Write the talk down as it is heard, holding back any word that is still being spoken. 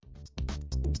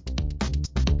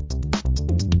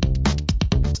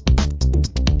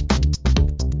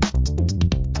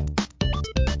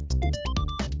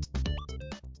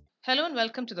Hello and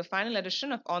welcome to the final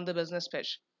edition of On the Business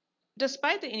Pitch.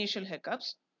 Despite the initial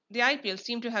hiccups, the IPL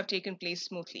seemed to have taken place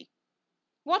smoothly.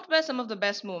 What were some of the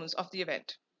best moments of the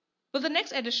event? Will the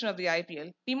next edition of the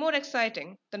IPL be more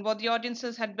exciting than what the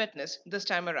audiences had witnessed this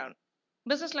time around?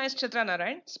 Business Line's Chitra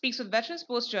Narayan speaks with veteran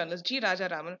sports journalist G.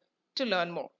 Rajaraman to learn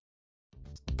more.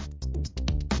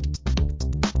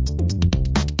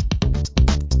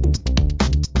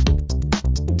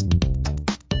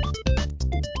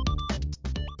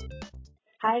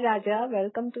 Hi Raja,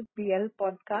 welcome to PL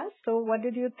podcast. So what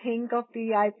did you think of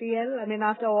the IPL? I mean,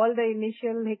 after all the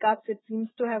initial hiccups, it seems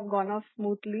to have gone off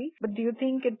smoothly. But do you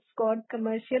think it scored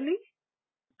commercially?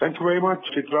 Thank you very much,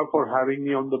 Chitra, for having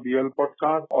me on the BL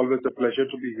podcast. Always a pleasure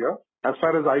to be here. As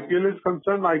far as IPL is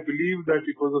concerned, I believe that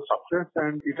it was a success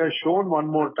and it has shown one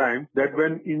more time that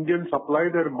when Indians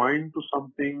apply their mind to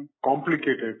something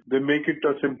complicated, they make it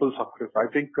a simple success. I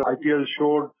think IPL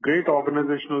showed great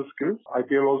organizational skills.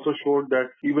 IPL also showed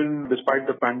that even despite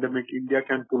the pandemic, India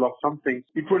can pull off something.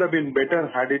 It would have been better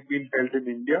had it been held in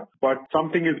India, but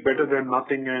something is better than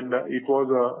nothing, and it was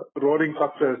a roaring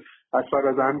success as far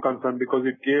as I'm concerned, because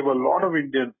it gave a lot of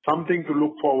Indians something to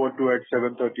look forward to at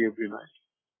 7:30 every night.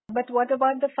 But what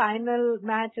about the final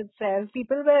match itself?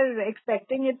 People were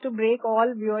expecting it to break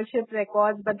all viewership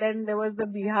records, but then there was the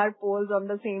Bihar polls on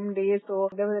the same day, so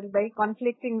there were very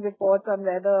conflicting reports on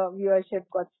whether viewership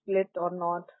got split or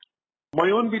not. My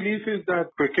own belief is that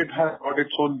cricket has got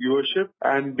its own viewership,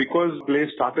 and because play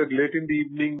started late in the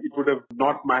evening, it would have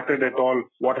not mattered at all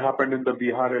what happened in the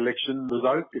Bihar election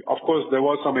result. Of course, there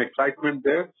was some excitement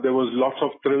there. There was lots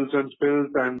of thrills and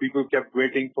spills, and people kept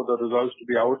waiting for the results to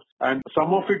be out. And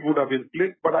some of it would have been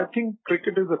split, but I think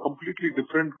cricket is a completely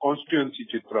different constituency,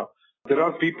 Chitra. There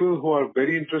are people who are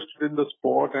very interested in the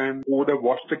sport and who would have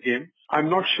watched the game. I'm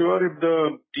not sure if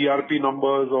the TRP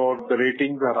numbers or the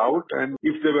ratings are out and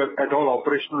if they were at all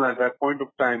operational at that point of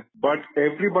time. But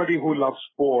everybody who loves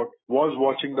sport was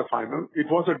watching the final. It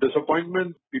was a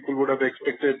disappointment. People would have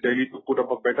expected Delhi to put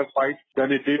up a better fight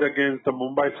than it did against the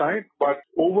Mumbai side. But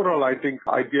overall, I think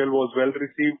IPL was well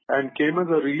received and came as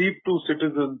a relief to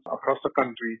citizens across the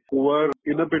country who were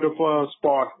in a bit of a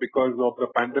spot because of the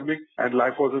pandemic and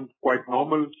life wasn't quite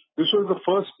normal. This was the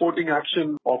first sporting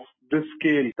action of this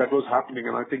scale that was happening,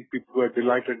 and I think people were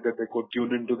delighted that they could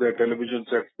tune into their television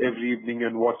sets every evening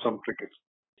and watch some cricket.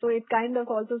 So it kind of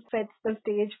also sets the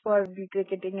stage for the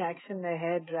cricketing action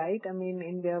ahead, right? I mean,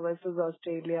 India versus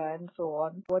Australia and so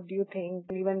on. What do you think?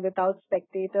 Even without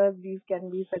spectators, these can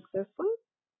be successful?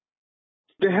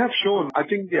 They have shown. I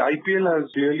think the IPL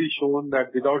has really shown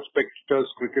that without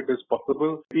spectators, cricket is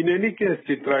possible. In any case,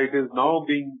 Chitra, it is now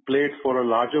being played for a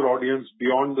larger audience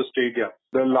beyond the stadium.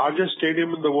 The largest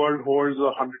stadium in the world holds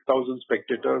 100,000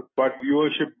 spectators, but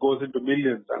viewership goes into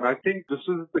millions. And I think this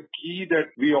is the key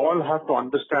that we all have to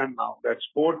understand now, that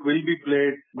sport will be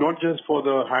played not just for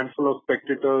the handful of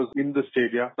spectators in the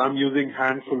stadium. I'm using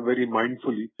handful very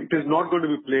mindfully. It is not going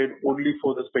to be played only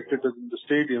for the spectators in the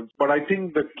stadiums. But I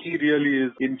think the key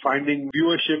really is in finding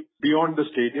viewership beyond the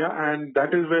stadium, and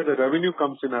that is where the revenue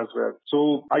comes in as well.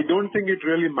 So I don't think it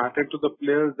really mattered to the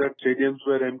players that stadiums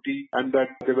were empty and that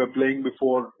they were playing before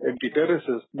empty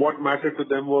terraces. What mattered to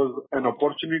them was an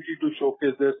opportunity to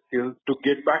showcase their skills, to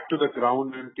get back to the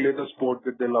ground and play the sport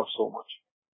that they love so much.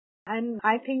 And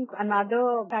I think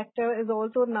another factor is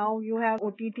also now you have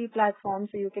OTT platforms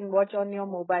so you can watch on your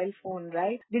mobile phone,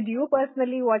 right? Did you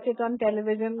personally watch it on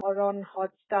television or on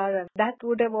Hotstar? That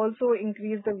would have also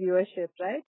increased the viewership,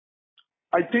 right?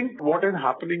 I think what is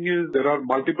happening is there are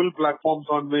multiple platforms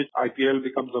on which IPL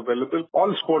becomes available.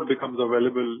 All sport becomes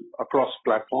available across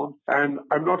platforms. And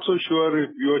I'm not so sure if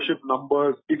viewership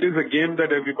numbers, it is a game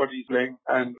that everybody is playing.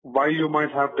 And while you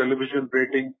might have television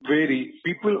ratings vary,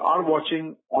 people are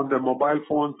watching on their mobile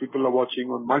phones, people are watching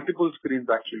on multiple screens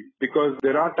actually. Because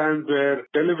there are times where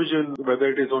television,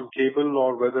 whether it is on cable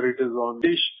or whether it is on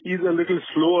dish, is a little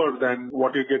slower than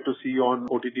what you get to see on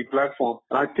OTT platform.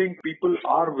 And I think people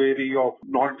are wary of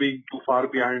not being too far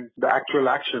behind the actual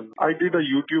action. I did a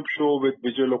YouTube show with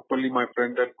Vijay Lokpalli, my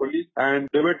friend and colleague, and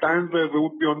there were times where we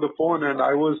would be on the phone and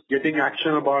I was getting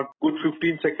action about good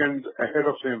 15 seconds ahead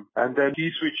of him. And then he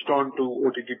switched on to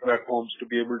OTT platforms to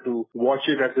be able to watch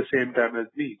it at the same time as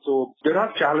me. So there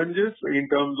are challenges in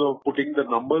terms of putting the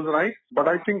numbers right, but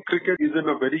I think cricket is in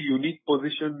a very unique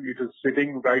position. It is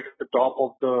sitting right at the top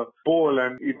of the poll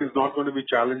and it is not going to be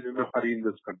challenged in a hurry in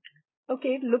this country.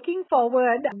 Okay, looking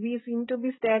forward, we seem to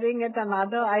be staring at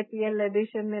another IPL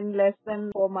edition in less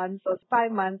than 4 months or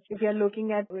 5 months. If you're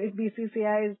looking at if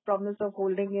BCCI's promise of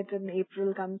holding it in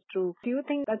April comes true, do you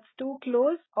think that's too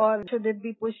close or should it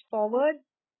be pushed forward?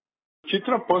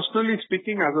 Chitra, personally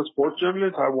speaking, as a sports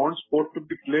journalist, I want sport to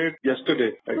be played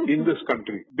yesterday in this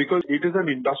country because it is an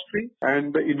industry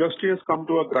and the industry has come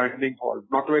to a grinding halt.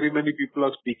 Not very many people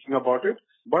are speaking about it,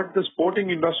 but the sporting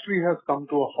industry has come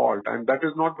to a halt and that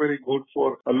is not very good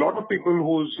for a lot of people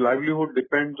whose livelihood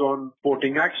depends on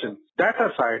sporting action. That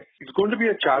aside, it's going to be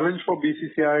a challenge for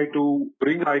BCCI to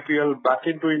bring IPL back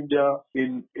into India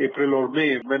in April or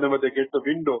May, whenever they get the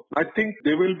window. I think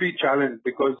they will be challenged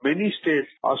because many states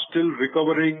are still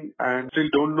recovering and still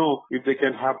don't know if they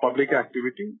can have public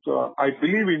activity. So I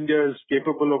believe India is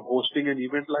capable of hosting an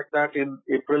event like that in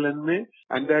April and May,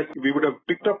 and that we would have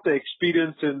picked up the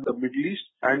experience in the Middle East.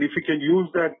 And if we can use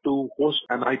that to host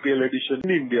an IPL edition in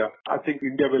India, I think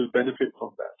India will benefit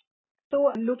from that. So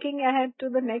looking ahead to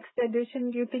the next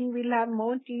edition, do you think we'll have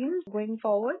more teams going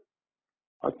forward?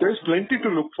 There's plenty to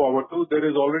look forward to. There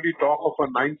is already talk of a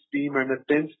 9th team and a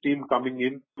 10th team coming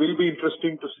in. Will be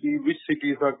interesting to see which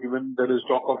cities are given. There is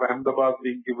talk of Ahmedabad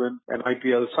being given an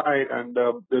IPL side, and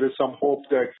there is some hope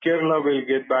that Kerala will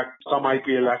get back some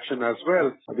IPL action as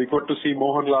well. We got to see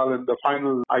Mohanlal in the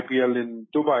final IPL in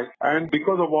Dubai, and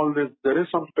because of all this, there is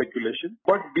some speculation.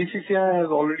 But BCCI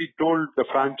has already told the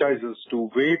franchises to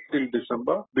wait till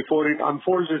December before it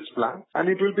unfolds its plan, and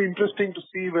it will be interesting to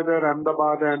see whether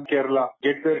Ahmedabad and Kerala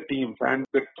get their teams, and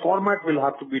the format will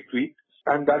have to be tweaked,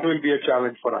 and that will be a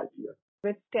challenge for IPL.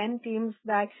 With 10 teams,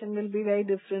 the action will be very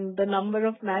different. The number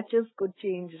of matches could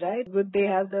change, right? Would they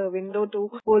have the window to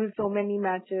hold so many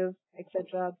matches,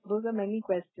 etc.? Those are many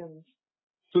questions.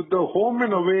 So the home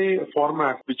and away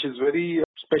format, which is very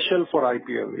special for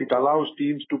IPL, it allows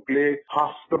teams to play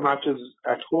half the matches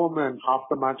at home and half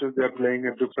the matches they are playing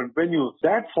at different venues.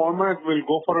 That format will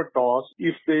go for a toss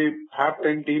if they have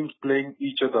 10 teams playing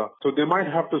each other. So they might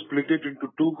have to split it into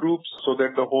two groups so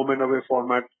that the home and away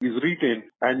format is retained.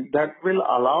 And that will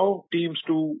allow teams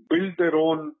to build their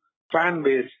own fan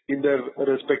base in their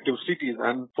respective cities.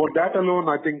 And for that alone,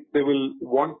 I think they will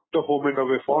want the home and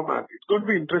away format. It's going to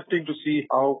be interesting to see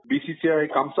how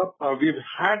BCCI comes up. We've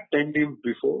had 10 teams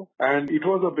before, and it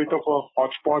was a bit of a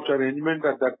hodgepodge arrangement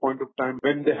at that point of time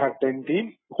when they had 10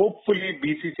 teams. Hopefully,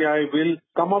 BCCI will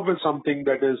come up with something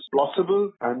that is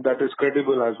plausible and that is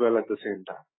credible as well at the same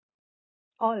time.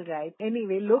 All right.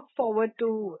 Anyway, look forward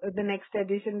to the next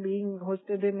edition being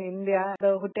hosted in India.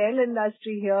 The hotel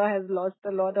industry here has lost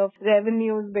a lot of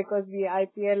revenues because the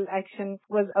IPL action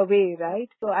was away, right?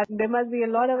 So there must be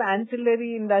a lot of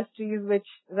ancillary industries which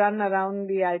run around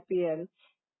the IPL.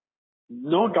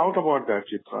 No doubt about that,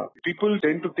 Chitra. People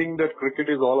tend to think that cricket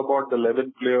is all about the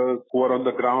 11 players who are on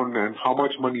the ground and how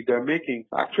much money they're making.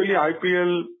 Actually,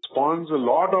 IPL spawns a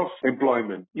lot of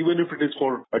employment, even if it is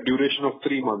for a duration of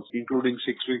 3 months, including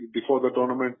 6 weeks before the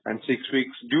tournament and 6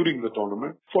 weeks during the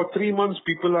tournament. For 3 months,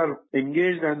 people are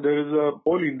engaged and there is a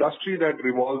whole industry that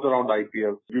revolves around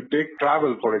IPL. You take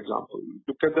travel, for example.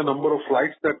 Look at the number of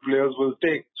flights that players will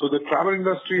take. So the travel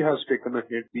industry has taken a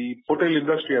hit. The hotel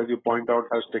industry, as you point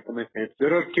out, has taken a hit.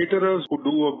 There are caterers who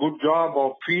do a good job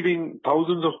of feeding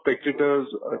thousands of spectators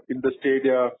in the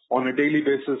stadia on a daily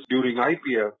basis during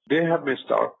IPL. They have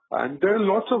missed out. And there are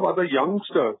lots of other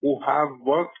youngsters who have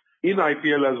worked in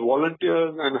IPL as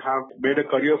volunteers and have made a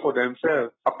career for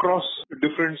themselves across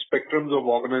different spectrums of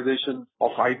organization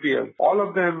of IPL. All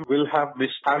of them will have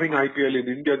missed having IPL in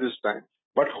India this time.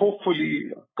 But hopefully,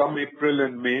 come April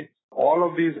and May, all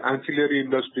of these ancillary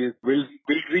industries will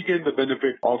regain the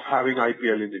benefit of having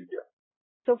IPL in India.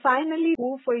 So finally,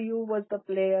 who for you was the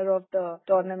player of the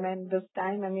tournament this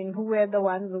time? I mean, who were the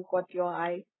ones who caught your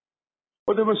eye?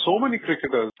 But there were so many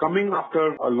cricketers coming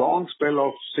after a long spell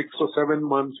of 6 or 7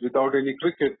 months without any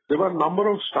cricket. There were a number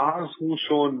of stars who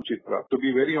shone, Chitra. To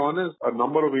be very honest, a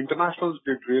number of internationals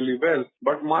did really well.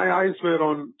 But my eyes were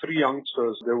on 3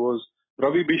 youngsters. There was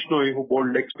Ravi Bishnoi, who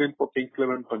bowled leg spin for Kings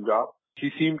XI Punjab. He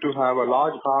seemed to have a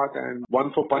large heart and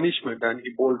one for punishment, and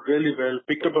he bowled really well,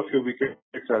 picked up a few wickets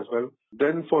as well.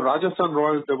 Then for Rajasthan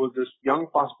Royals, there was this young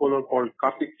fast bowler called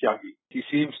Kartik Tyagi. He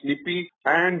seems nippy,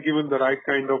 and given the right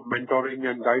kind of mentoring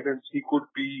and guidance, he could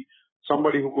be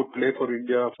somebody who could play for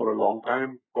India for a long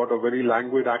time, got a very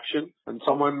languid action, and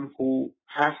someone who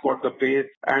has got the pace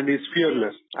and is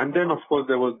fearless. And then, of course,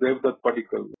 there was Devdutt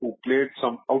Padikkal, who played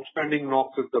some outstanding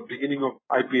knocks at the beginning of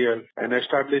IPL and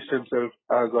established himself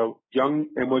as a young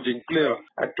emerging player.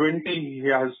 At 20, he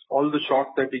has all the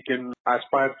shots that he can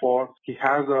aspire for. He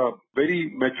has a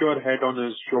very mature head on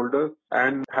his shoulders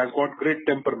and has got great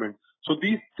temperament. So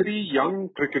these 3 young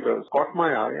cricketers caught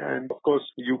my eye, and of course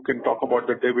you can talk about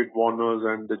the David Warners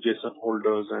and the Jason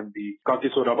Holders and the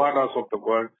Kagiso Rabadas of the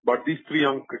world, but these 3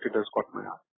 young cricketers caught my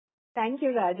eye. Thank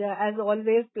you, Raja. As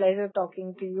always, pleasure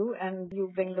talking to you, and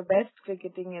you bring the best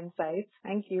cricketing insights.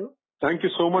 Thank you. Thank you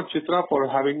so much, Chitra, for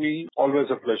having me. Always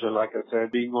a pleasure. Like I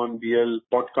said, being on BL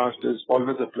podcast is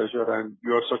always a pleasure, and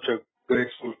you are such a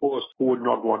graceful host who would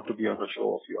not want to be on a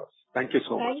show of yours. Thank you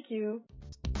so much. Thank you.